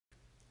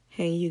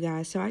Hey you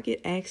guys, so I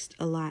get asked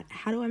a lot,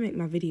 how do I make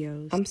my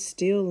videos? I'm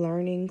still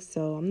learning,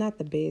 so I'm not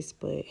the best,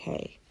 but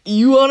hey.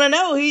 You wanna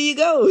know, here you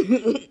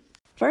go.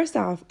 First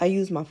off, I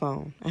use my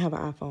phone. I have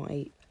an iPhone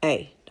 8.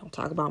 Hey, don't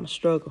talk about my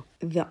struggle.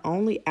 The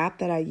only app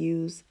that I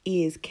use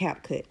is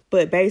CapCut.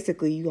 But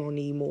basically, you're gonna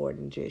need more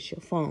than just your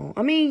phone.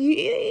 I mean,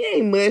 it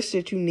ain't much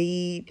that you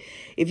need.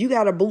 If you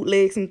gotta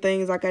bootleg some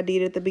things like I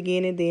did at the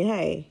beginning, then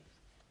hey,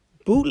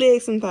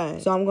 bootleg some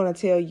things. So I'm going to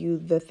tell you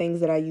the things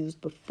that I used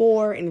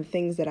before and the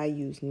things that I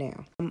use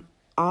now. I'm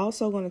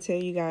also going to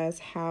tell you guys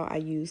how I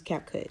use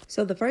CapCut.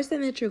 So the first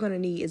thing that you're going to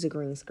need is a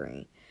green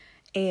screen.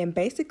 And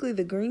basically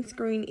the green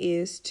screen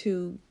is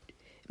to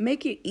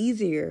make it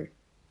easier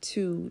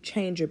to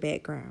change your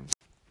background.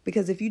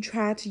 Because if you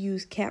try to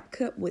use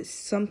CapCut with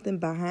something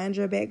behind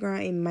your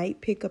background, it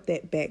might pick up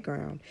that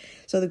background.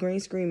 So the green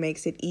screen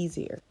makes it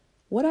easier.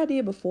 What I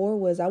did before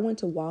was I went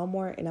to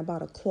Walmart and I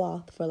bought a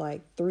cloth for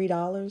like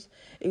 $3.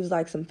 It was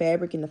like some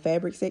fabric in the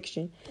fabric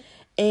section.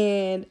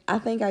 And I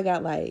think I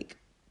got like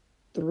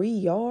 3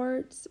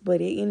 yards, but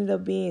it ended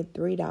up being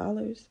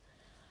 $3.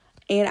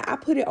 And I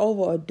put it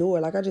over a door.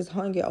 Like I just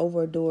hung it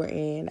over a door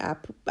and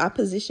I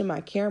positioned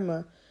my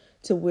camera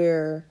to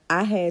where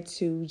I had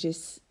to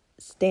just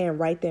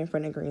stand right there in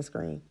front of the green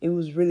screen. It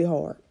was really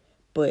hard,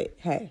 but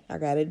hey, I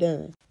got it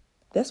done.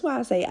 That's why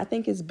I say I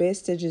think it's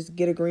best to just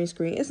get a green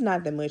screen. It's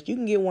not that much. You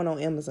can get one on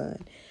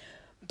Amazon.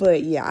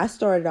 But yeah, I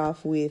started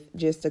off with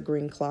just a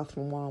green cloth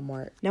from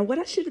Walmart. Now, what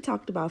I should have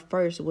talked about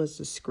first was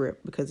the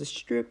script. Because the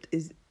script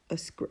is a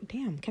script.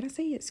 Damn, can I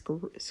say it?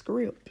 Script.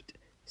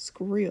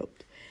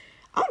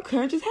 I'm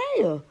cringe as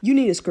hell. You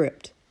need a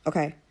script,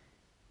 okay?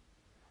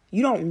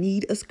 You don't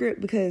need a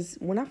script because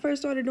when I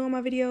first started doing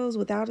my videos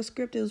without a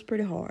script, it was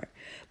pretty hard.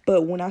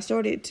 But when I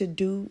started to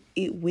do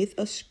it with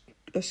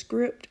a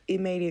script, it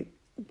made it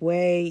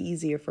way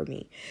easier for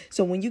me.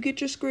 So when you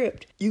get your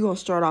script, you're going to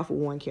start off with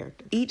one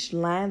character. Each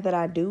line that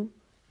I do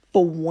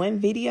for one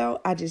video,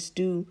 I just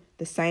do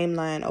the same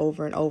line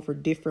over and over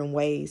different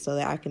ways so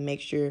that I can make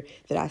sure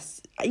that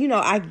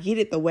I get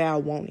it the way I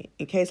want it.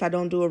 In case I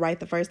don't do it right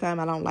the first time,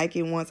 I don't like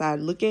it once I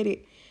look at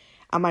it,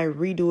 I might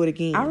redo it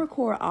again. I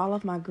record all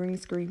of my green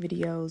screen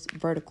videos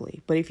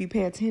vertically, but if you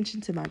pay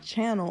attention to my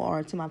channel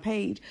or to my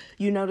page,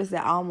 you notice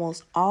that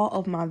almost all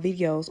of my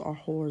videos are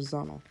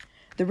horizontal.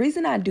 The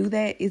reason I do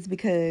that is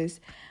because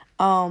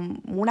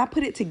when I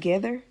put it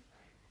together,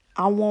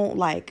 I want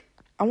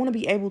to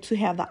be able to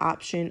have the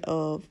option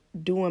of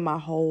doing my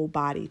whole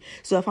body.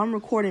 So if I'm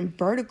recording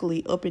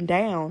vertically up and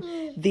down,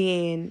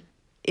 then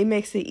it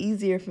makes it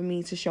easier for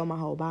me to show my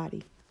whole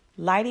body.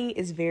 Lighting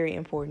is very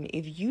important.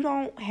 If you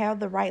don't have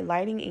the right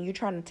lighting and you're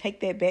trying to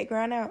take that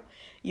background out,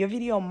 your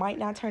video might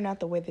not turn out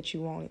the way that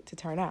you want it to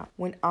turn out.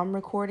 When I'm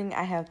recording,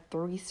 I have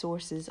 3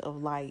 sources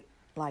of light,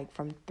 like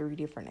from 3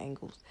 different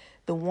angles.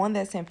 The one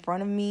that's in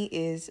front of me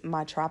is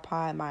my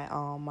tripod,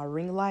 my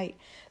ring light.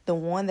 The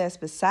one that's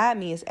beside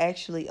me is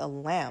actually a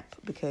lamp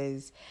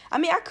because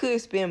I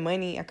could spend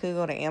money. I could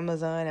go to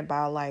Amazon and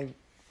buy like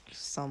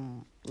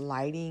some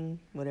lighting,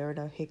 whatever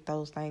the heck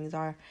those things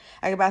are.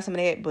 I could buy some of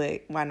that,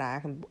 but why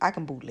not? I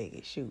can bootleg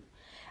it. Shoot.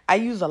 I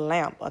use a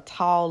lamp, a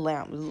tall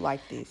lamp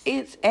like this.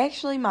 It's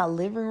actually my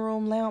living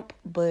room lamp,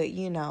 but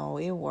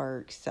it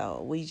works.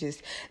 So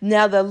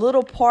now the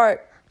little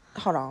part,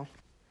 hold on.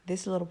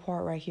 This little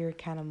part right here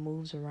kind of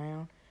moves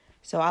around.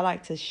 So I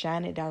like to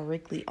shine it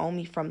directly on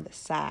me from the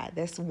side.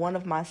 That's one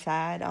of my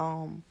side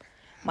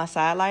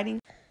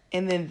lighting.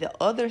 And then the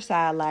other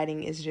side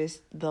lighting is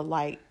just the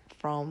light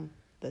from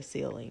the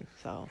ceiling.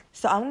 So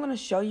I'm going to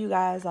show you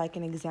guys like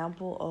an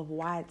example of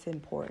why it's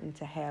important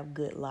to have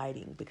good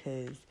lighting.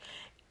 Because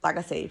like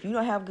I said, if you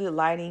don't have good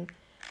lighting,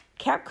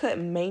 CapCut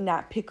may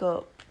not pick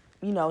up,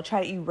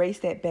 try to erase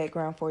that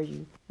background for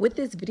you. With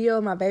this video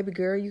of my baby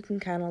girl, you can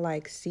kind of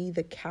like see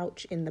the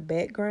couch in the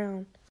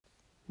background.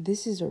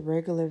 This is a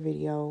regular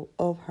video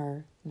of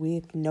her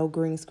with no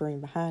green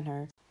screen behind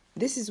her.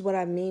 This is what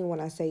I mean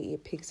when I say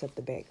it picks up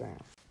the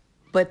background.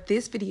 But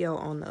this video,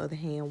 on the other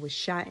hand, was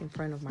shot in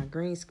front of my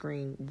green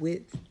screen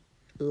with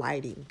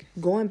lighting.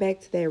 Going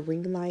back to that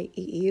ring light,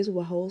 it is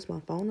what holds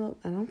my phone up.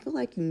 I don't feel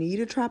like you need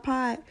a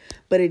tripod,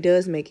 but it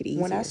does make it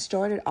easier. When I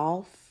started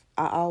off,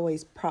 I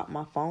always propped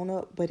my phone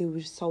up, but it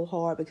was so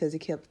hard because it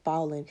kept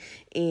falling.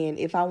 And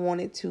if I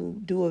wanted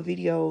to do a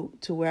video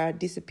to where I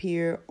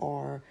disappear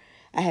or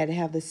I had to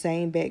have the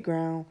same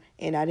background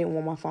and I didn't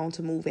want my phone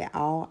to move at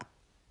all,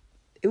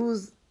 it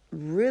was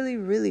really,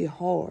 really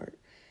hard.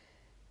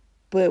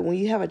 But when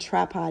you have a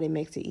tripod, it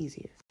makes it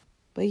easier.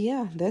 But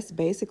yeah, that's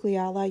basically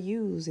all I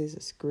use is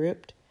a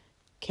script,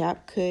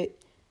 CapCut,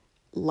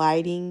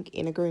 lighting,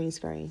 and a green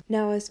screen.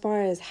 Now, as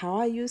far as how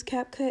I use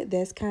CapCut,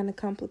 that's kind of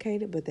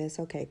complicated, but that's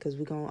okay because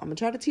I'm going to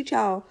try to teach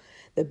y'all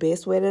the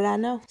best way that I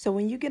know. So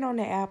when you get on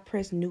the app,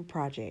 press New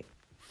Project.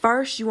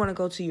 First, you want to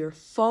go to your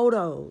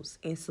photos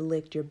and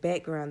select your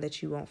background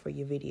that you want for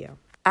your video.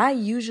 I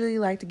usually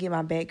like to get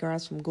my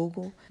backgrounds from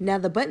Google. Now,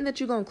 the button that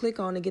you're going to click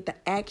on to get the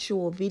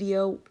actual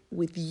video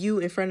with you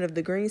in front of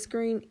the green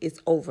screen is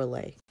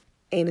Overlay.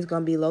 And it's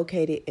going to be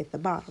located at the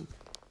bottom.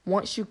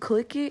 Once you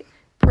click it,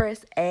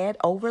 press Add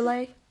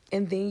Overlay.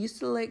 And then you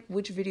select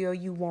which video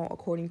you want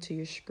according to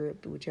your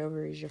script,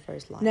 whichever is your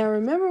first line. Now,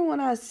 remember when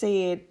I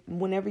said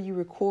whenever you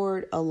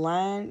record a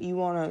line, you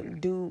want to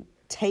do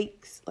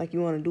takes, like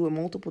you want to do it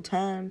multiple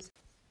times?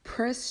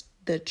 Press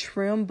the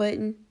trim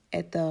button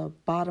at the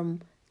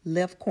bottom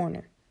left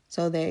corner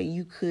so that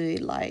you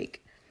could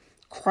like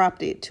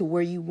crop it to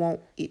where you want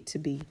it to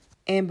be.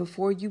 And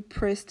before you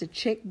press the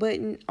check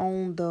button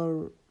on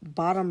the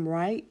bottom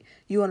right,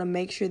 you want to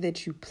make sure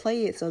that you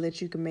play it so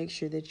that you can make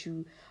sure that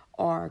you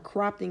are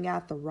cropping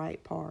out the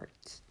right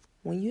parts.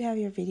 When you have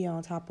your video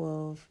on top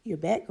of your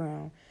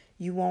background,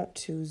 you want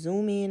to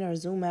zoom in or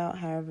zoom out,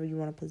 however you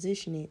want to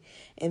position it,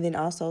 and then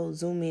also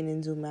zoom in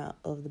and zoom out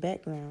of the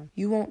background.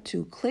 You want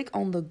to click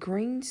on the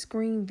green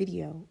screen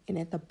video, and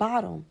at the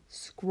bottom,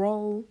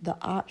 scroll the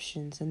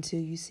options until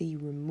you see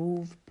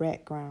remove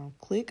background.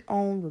 Click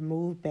on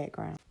remove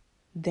background.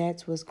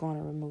 That's what's going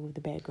to remove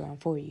the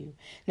background for you.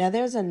 Now,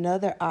 there's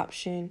another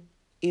option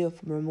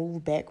if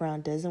remove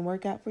background doesn't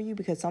work out for you,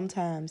 because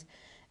sometimes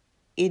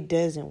it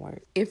doesn't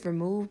work. If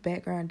remove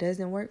background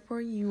doesn't work for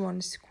you, you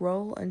want to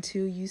scroll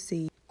until you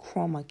see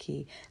chroma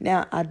key.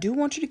 Now, I do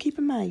want you to keep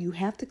in mind, you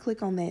have to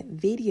click on that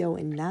video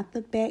and not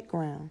the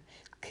background.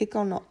 Click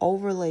on the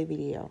overlay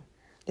video.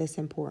 That's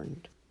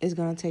important. It's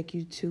going to take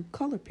you to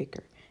color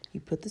picker. You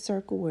put the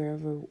circle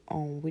wherever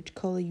on which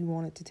color you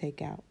want it to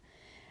take out.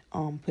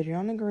 Put it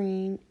on the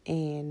green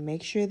and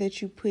make sure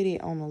that you put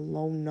it on a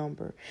low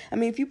number. I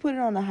mean, if you put it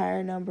on a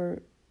higher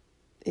number,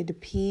 it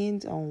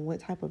depends on what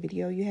type of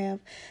video you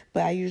have,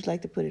 but I usually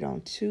like to put it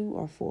on 2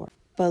 or 4.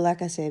 But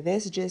like I said,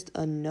 that's just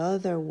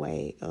another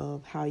way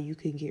of how you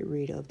can get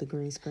rid of the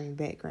green screen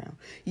background.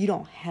 You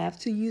don't have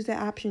to use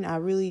that option. I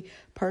really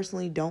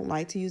personally don't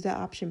like to use that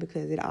option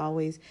because it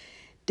always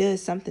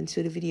does something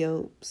to the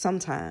video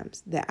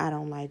sometimes that I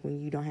don't like when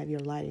you don't have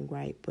your lighting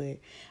right. But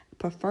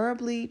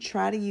preferably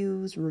try to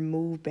use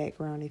remove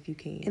background if you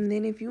can. And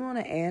then if you want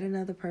to add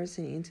another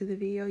person into the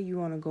video, you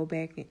want to go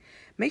back and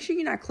make sure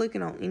you're not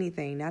clicking on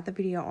anything, not the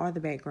video or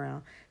the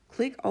background.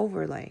 Click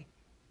overlay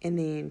and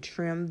then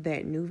trim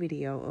that new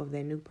video of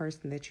that new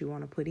person that you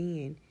want to put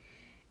in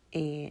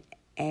and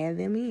add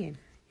them in.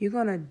 You're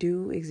going to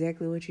do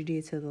exactly what you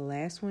did to the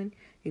last one.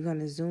 You're going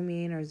to zoom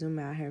in or zoom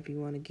out however you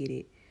want to get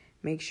it.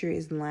 Make sure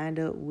it's lined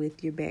up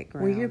with your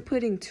background. When you're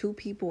putting 2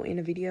 people in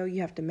a video,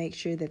 you have to make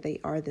sure that they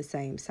are the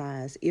same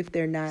size if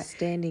they're not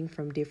standing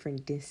from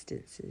different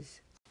distances.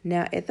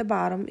 Now, at the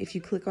bottom, if you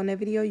click on that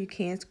video, you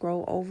can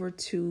scroll over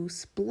to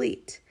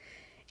split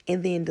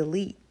and then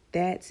delete.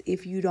 That's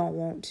if you don't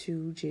want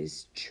to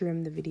just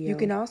trim the video. You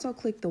can also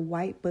click the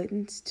white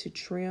buttons to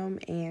trim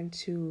and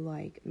to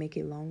like make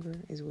it longer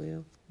as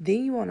well.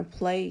 Then you want to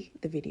play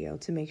the video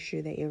to make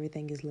sure that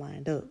everything is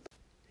lined up.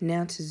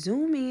 Now, to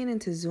zoom in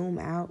and to zoom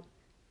out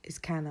is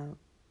kind of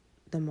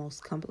the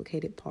most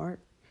complicated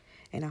part,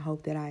 and I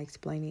hope that I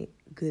explain it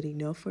good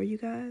enough for you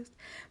guys.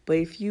 But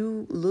if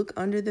you look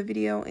under the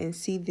video and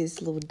see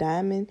this little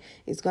diamond,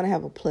 it's going to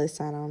have a plus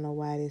sign. I don't know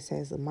why this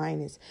has a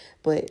minus,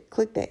 but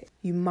click that.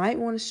 You might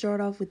want to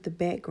start off with the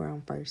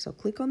background first. So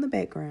click on the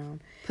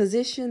background.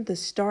 Position the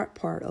start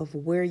part of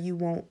where you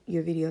want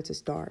your video to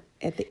start.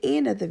 At the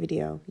end of the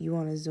video, you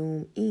want to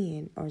zoom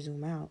in or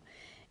zoom out,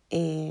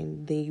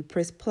 and then you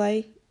press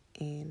play.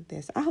 And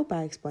I hope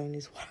I explained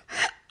this.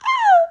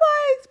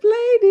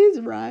 This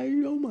right.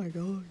 Oh my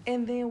god.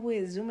 And then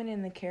with zooming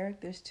in the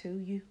characters too,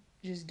 you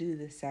just do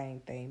the same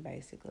thing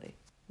basically.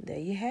 There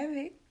you have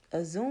it,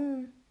 a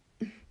zoom.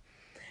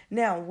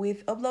 Now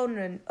with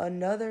uploading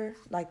another,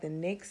 like the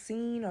next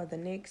scene or the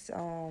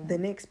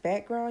next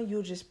background,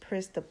 you'll just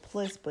press the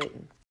plus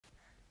button,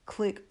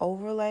 click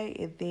overlay,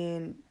 and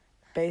then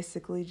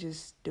basically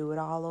just do it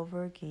all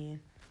over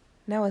again.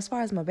 Now, as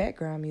far as my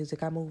background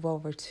music, I move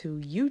over to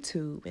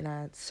YouTube and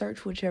I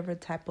search whichever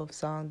type of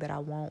song that I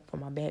want for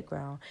my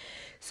background.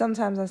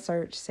 Sometimes I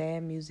search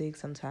sad music.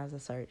 Sometimes I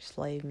search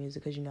slave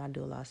music because, I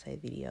do a lot of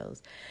slave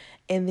videos.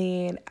 And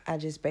then I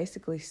just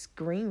basically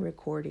screen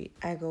record it.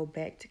 I go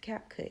back to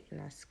CapCut and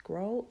I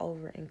scroll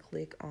over and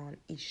click on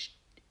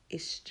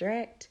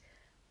extract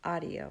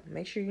audio.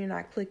 Make sure you're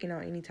not clicking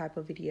on any type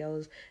of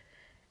videos.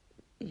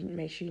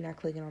 Make sure you're not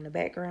clicking on the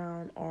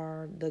background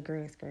or the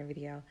green screen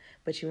video,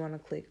 but you want to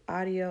click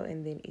audio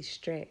and then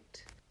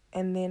extract.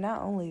 And then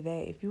not only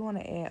that, if you want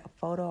to add a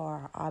photo or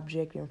an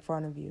object in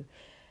front of you.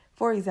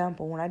 For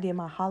example, when I did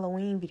my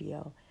Halloween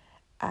video,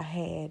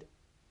 I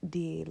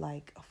did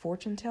like a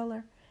fortune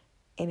teller,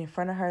 and in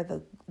front of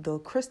her, the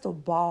crystal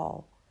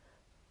ball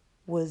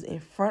was in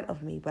front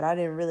of me, but I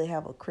didn't really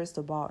have a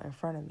crystal ball in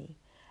front of me.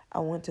 I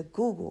went to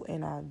Google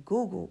and I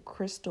Googled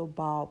crystal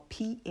ball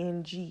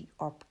PNG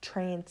or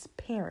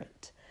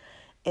transparent.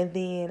 And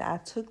then I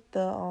took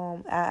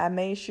I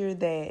made sure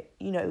that,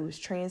 it was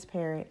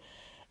transparent,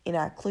 and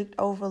I clicked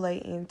overlay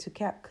into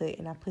CapCut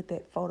and I put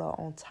that photo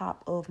on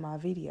top of my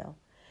video.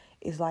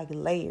 It's like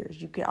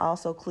layers. You can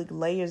also click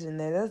layers in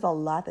there. There's a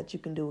lot that you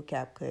can do with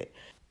CapCut.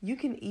 You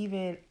can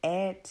even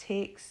add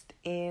text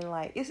and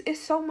it's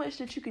so much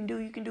that you can do.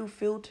 You can do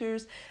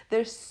filters.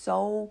 There's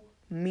so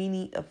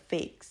many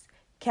effects.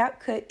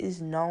 CapCut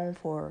is known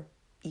for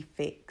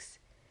effects.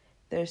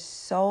 There's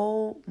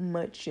so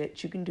much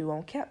that you can do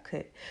on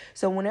CapCut.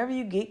 So whenever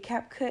you get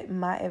CapCut,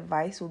 my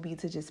advice will be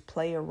to just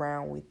play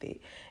around with it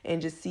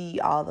and just see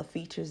all the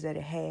features that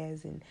it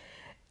has and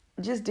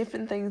just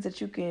different things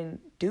that you can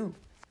do.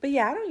 But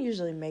yeah, I don't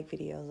usually make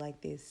videos like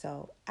this,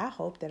 so I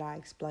hope that I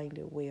explained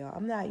it well.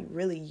 I'm not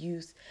really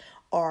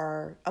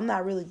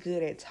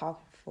good at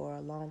talking for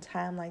a long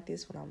time like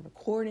this when I'm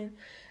recording.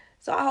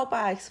 So I hope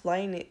I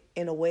explained it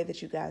in a way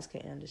that you guys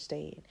can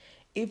understand.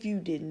 If you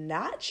did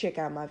not check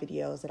out my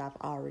videos that I've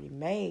already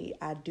made,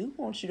 I do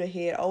want you to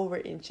head over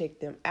and check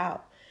them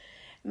out.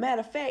 Matter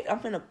of fact, I'm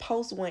going to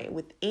post one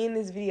within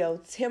this video.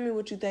 Tell me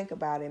what you think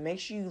about it. Make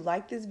sure you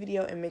like this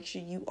video and make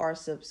sure you are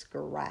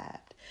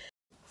subscribed.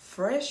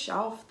 Fresh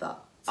off the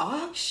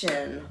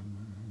auction.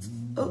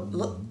 Oh,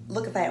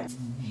 look at that.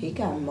 He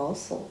got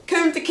muscle.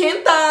 Come to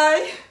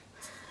Kentai.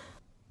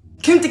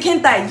 Come to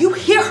Kentai. You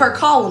hear her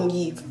calling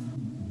you.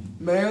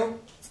 Ma'am,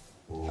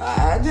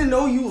 I didn't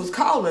know you was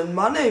calling.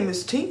 My name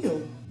is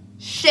Tim.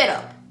 Shut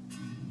up.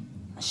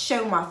 I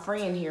showed my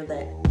friend here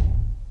that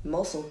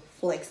muscle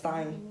flex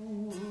thing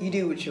you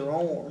do with your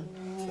arm.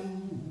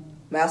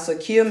 Master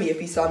kill me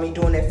if he saw me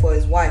doing that for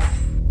his wife.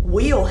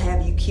 We'll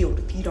have you killed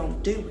if you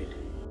don't do it.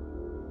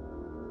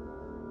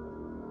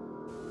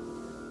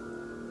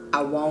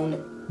 I want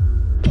it.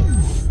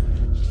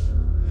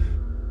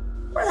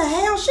 Where the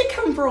hell she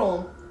come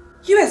from?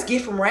 You best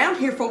get from around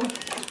here for me.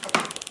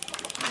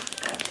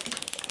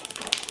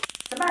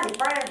 Somebody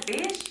fried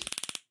fish?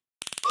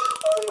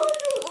 Oh my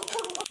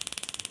God.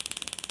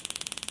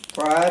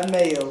 Fried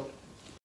mayo.